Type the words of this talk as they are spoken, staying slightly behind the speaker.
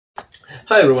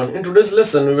Hi everyone, in today's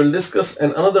lesson we will discuss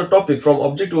another topic from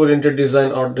object-oriented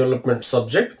design or development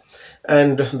subject,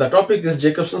 and the topic is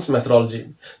Jacobson's methodology.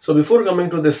 So before coming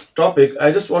to this topic,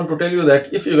 I just want to tell you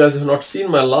that if you guys have not seen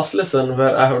my last lesson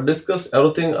where I have discussed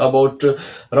everything about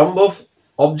Rumbaugh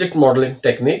object modeling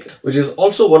technique, which is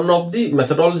also one of the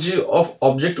methodology of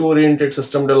object-oriented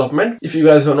system development. If you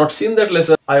guys have not seen that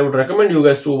lesson, I would recommend you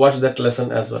guys to watch that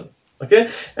lesson as well. Okay,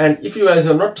 and if you guys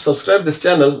have not subscribed this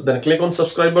channel, then click on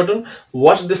subscribe button,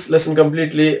 watch this lesson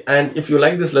completely, and if you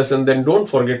like this lesson, then don't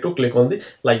forget to click on the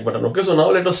like button. Okay, so now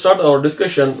let us start our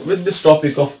discussion with this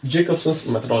topic of Jacobson's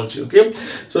methodology. Okay,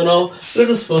 so now let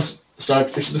us first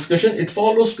start its discussion. It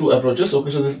follows two approaches. Okay,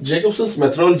 so this Jacobson's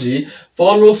methodology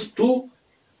follows two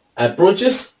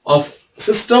approaches of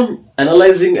system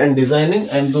analyzing and designing,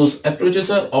 and those approaches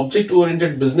are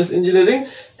object-oriented business engineering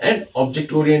and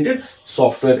object-oriented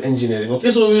software engineering. Okay,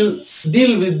 so we'll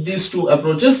deal with these two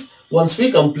approaches once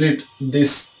we complete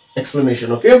this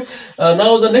explanation. Okay,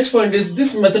 now the next point is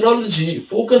this methodology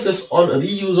focuses on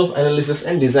reuse of analysis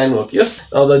and design work. Yes,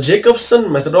 now the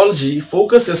Jacobson methodology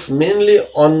focuses mainly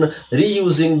on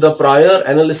reusing the prior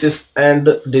analysis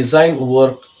and design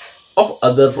work of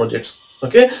other projects.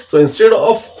 Okay, so instead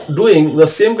of doing the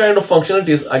same kind of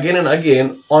functionalities again and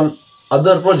again on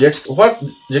other projects, what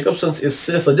Jacobson is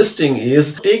suggesting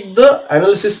is take the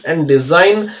analysis and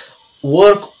design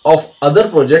work of other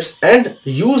projects and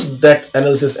use that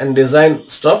analysis and design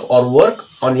stuff or work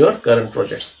on your current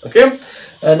projects. Okay,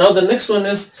 now the next one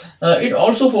is it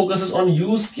also focuses on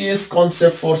use case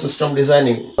concept for system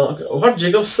designing. What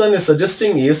Jacobson is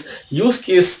suggesting is use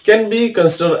case can be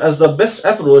considered as the best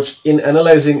approach in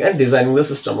analyzing and designing the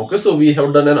system. Okay, so we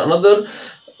have done another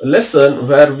lesson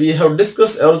where we have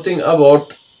discussed everything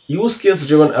about use case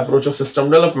driven approach of system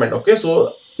development. Okay,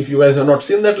 so if you guys have not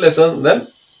seen that lesson, then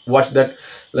watch that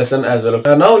lesson as well.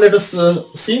 Now let us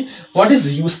see what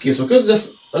is use case. Okay,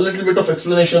 just a little bit of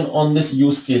explanation on this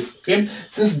use case. Okay,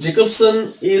 since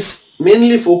Jacobson is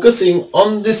mainly focusing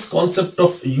on this concept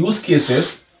of use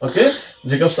cases, okay,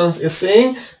 Jacobson is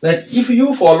saying that if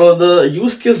you follow the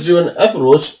use case driven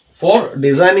approach for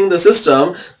designing the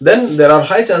system, then there are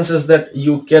high chances that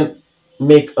you can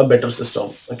make a better system.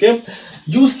 Okay,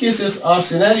 use cases are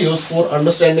scenarios for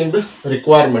understanding the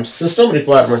requirements, system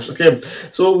requirements. Okay,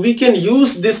 so we can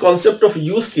use this concept of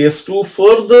use case to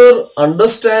further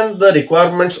understand the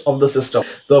requirements of the system.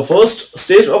 The first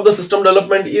stage of the system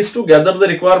development is to gather the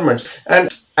requirements,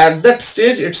 and at that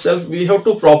stage itself we have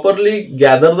to properly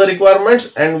gather the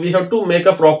requirements and we have to make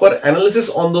a proper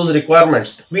analysis on those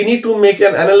requirements. We need to make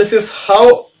an analysis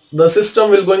how the system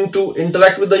will going to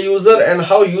interact with the user and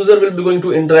how user will be going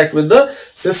to interact with the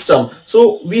system.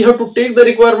 So we have to take the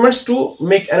requirements to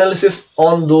make analysis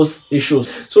on those issues.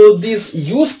 So this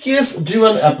use case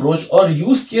driven approach or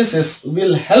use cases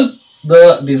will help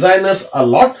the designers a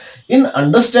lot in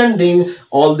understanding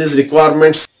all these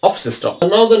requirements of system.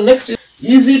 And now the next is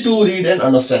easy to read and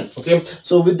understand. Okay,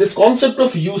 so with this concept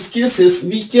of use cases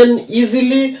we can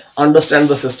easily understand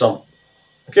the system.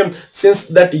 Okay, since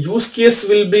that use case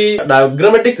will be a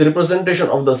diagrammatic representation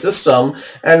of the system,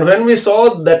 and when we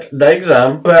saw that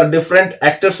diagram where different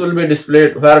actors will be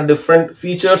displayed, where different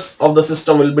features of the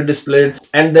system will be displayed,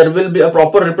 and there will be a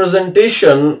proper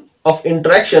representation of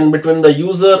interaction between the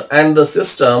user and the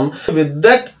system, with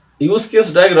that use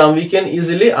case diagram we can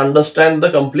easily understand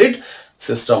the complete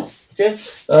system. Okay,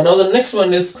 now the next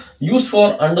one is used for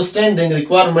understanding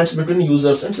requirements between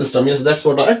users and system. Yes, that's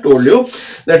what I told you,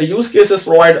 that use cases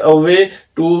provide a way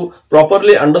to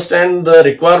properly understand the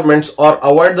requirements or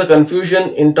avoid the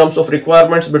confusion in terms of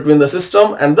requirements between the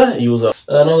system and the user.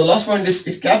 Now the last point is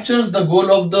it captures the goal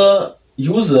of the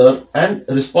user and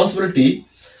responsibility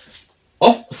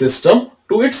of system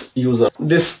to its user.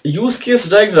 This use case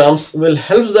diagrams will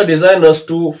help the designers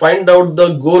to find out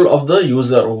the goal of the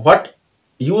user, what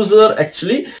user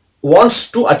actually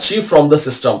wants to achieve from the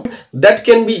system. That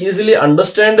can be easily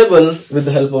understandable with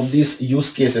the help of these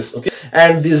use cases. Okay,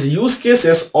 and these use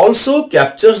cases also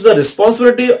captures the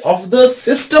responsibility of the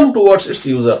system towards its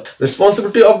user.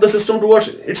 Responsibility of the system towards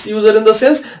its user in the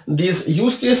sense these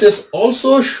use cases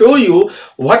also show you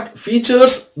what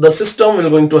features the system will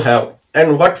going to have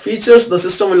and what features the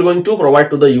system will going to provide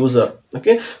to the user.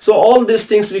 Okay, so all these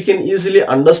things we can easily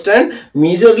understand.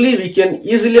 Majorly we can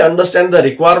easily understand the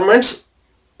requirements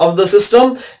of the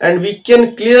system, and we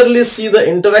can clearly see the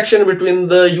interaction between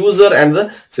the user and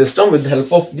the system with the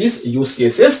help of these use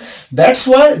cases. That's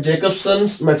why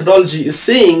Jacobson's methodology is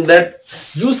saying that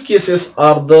use cases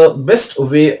are the best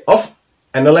way of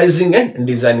analyzing and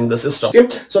designing the system. Okay,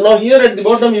 so now here at the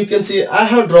bottom you can see I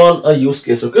have drawn a use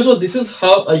case. Okay, so this is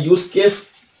how a use case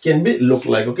can be look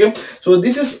like. Okay, so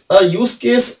this is a use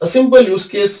case, a simple use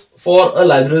case for a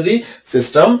library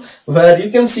system, where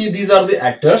you can see these are the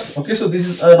actors. Okay, so this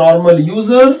is a normal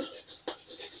user.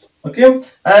 Okay,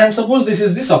 and suppose this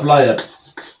is the supplier.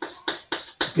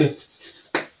 Okay,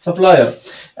 supplier,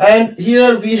 and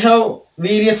here we have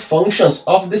various functions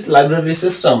of this library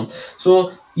system.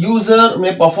 So user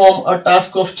may perform a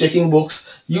task of checking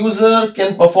books. User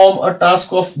can perform a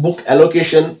task of book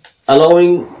allocation,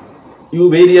 allowing you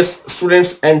various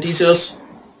students and teachers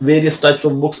various types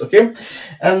of books. Okay,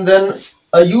 and then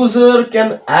a user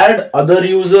can add other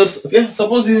users. Okay,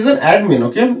 suppose this is an admin.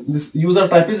 Okay, this user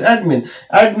type is admin.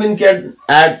 Admin can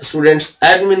add students,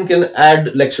 admin can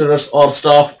add lecturers or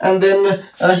staff. And then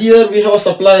here we have a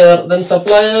supplier. Then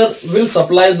supplier will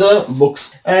supply the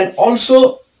books, and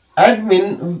also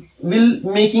admin will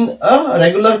making a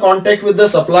regular contact with the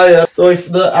supplier. So if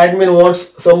the admin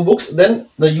wants some books, then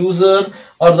the user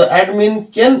or the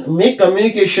admin can make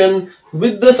communication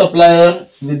with the supplier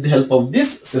with the help of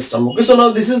this system. Okay, so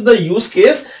now this is the use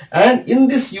case, and in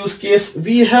this use case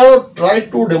we have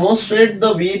tried to demonstrate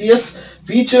the various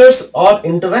features or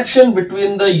interaction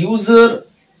between the user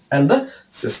and the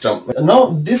system.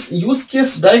 Now this use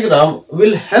case diagram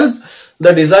will help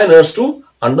the designers to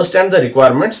understand the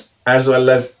requirements as well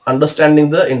as understanding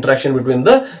the interaction between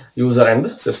the user and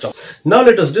the system. Now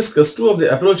let us discuss two of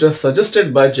the approaches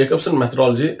suggested by Jacobson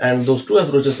methodology, and those two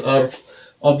approaches are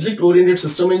object-oriented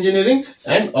system engineering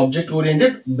and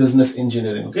object-oriented business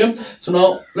engineering. Okay, so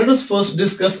now let us first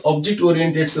discuss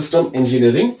object-oriented system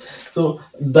engineering. So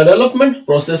the development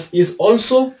process is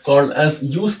also called as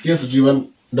use case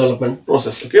driven development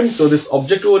process. Okay, so this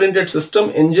object-oriented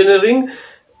system engineering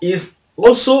is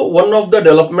also one of the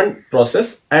development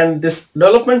process, and this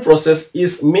development process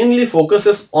is mainly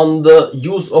focuses on the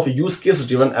use of use case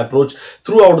driven approach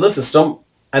throughout the system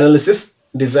analysis,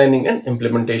 designing and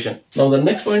implementation. Now the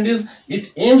next point is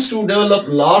it aims to develop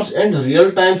large and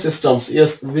real-time systems.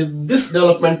 Yes, with this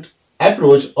development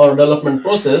approach or development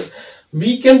process,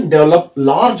 we can develop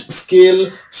large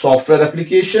scale software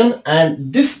application,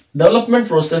 and this development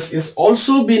process is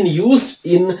also being used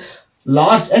in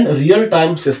large and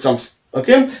real-time systems.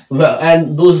 Okay,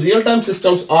 and those real-time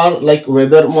systems are like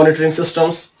weather monitoring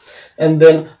systems, and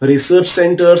then research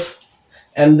centers,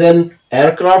 and then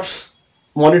aircrafts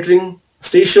monitoring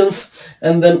stations,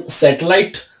 and then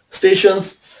satellite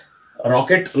stations,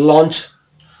 rocket launch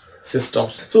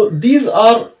systems. So these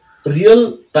are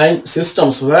real-time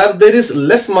systems where there is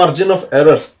less margin of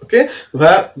errors. Okay,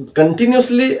 where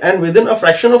continuously and within a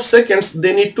fraction of seconds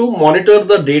they need to monitor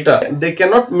the data. They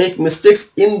cannot make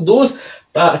mistakes in those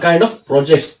kind of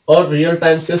projects or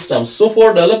real-time systems. So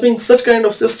for developing such kind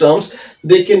of systems,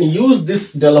 they can use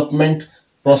this development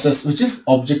process, which is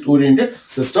object-oriented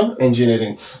system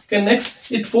engineering. Okay,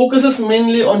 next it focuses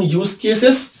mainly on use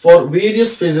cases for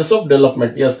various phases of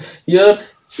development. Yes, here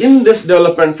in this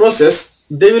development process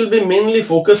they will be mainly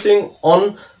focusing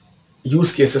on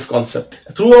use cases concept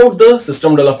throughout the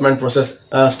system development process,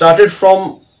 started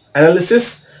from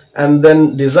analysis and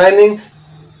then designing,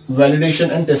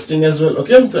 validation and testing as well.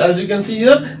 Okay, so as you can see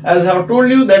here, as I have told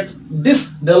you, that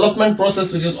this development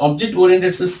process, which is object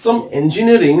oriented system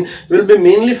engineering, will be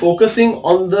mainly focusing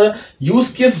on the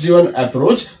use case driven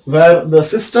approach, where the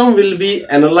system will be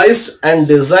analyzed and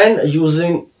designed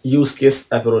using use case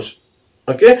approach.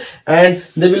 Okay, and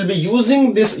they will be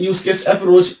using this use case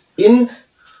approach in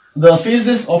the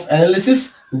phases of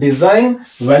analysis, design,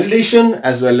 validation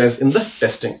as well as in the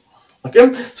testing.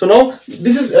 Okay, so now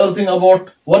this is everything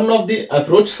about one of the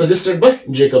approach suggested by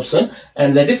Jacobson,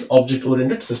 and that is object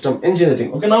oriented system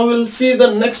engineering. Okay, now we'll see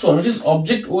the next one, which is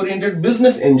object oriented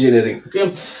business engineering.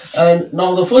 Okay, and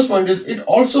now the first point is it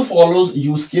also follows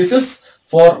use cases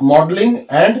for modeling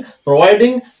and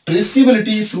providing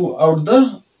traceability throughout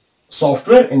the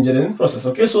software engineering process.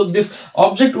 Okay, so this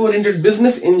object oriented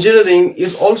business engineering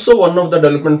is also one of the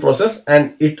development process,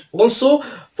 and it also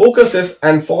focuses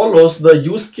and follows the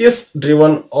use case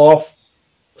driven of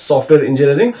software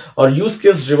engineering or use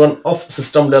case driven of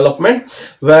system development,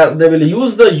 where they will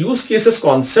use the use cases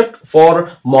concept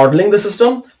for modeling the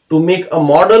system, to make a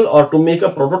model or to make a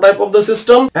prototype of the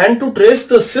system, and to trace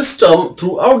the system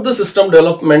throughout the system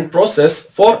development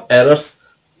process for errors.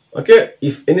 Okay,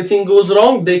 if anything goes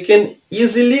wrong, they can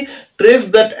easily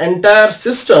trace that entire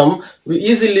system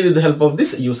easily with the help of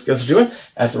this use case driven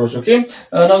approach. Okay,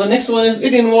 now the next one is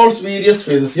it involves various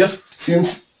phases. Yes,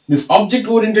 since this object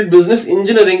oriented business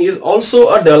engineering is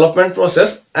also a development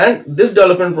process, and this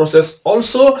development process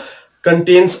also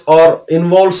contains or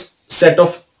involves set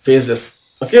of phases.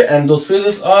 Okay, and those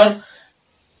phases are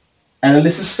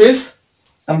analysis phase,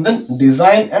 and then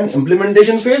design and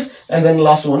implementation phase, and then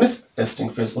last one is testing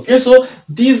phase. Okay, so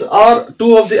these are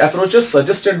two of the approaches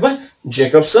suggested by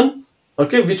Jacobson,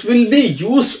 okay, which will be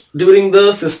used during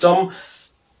the system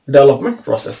development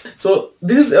process. So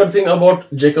this is everything about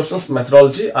Jacobson's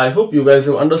methodology. I hope you guys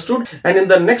have understood, and in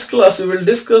the next class we will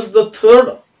discuss the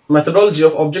third methodology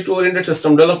of object-oriented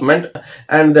system development,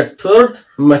 and that third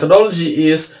methodology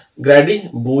is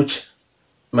Grady-Booch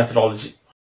methodology.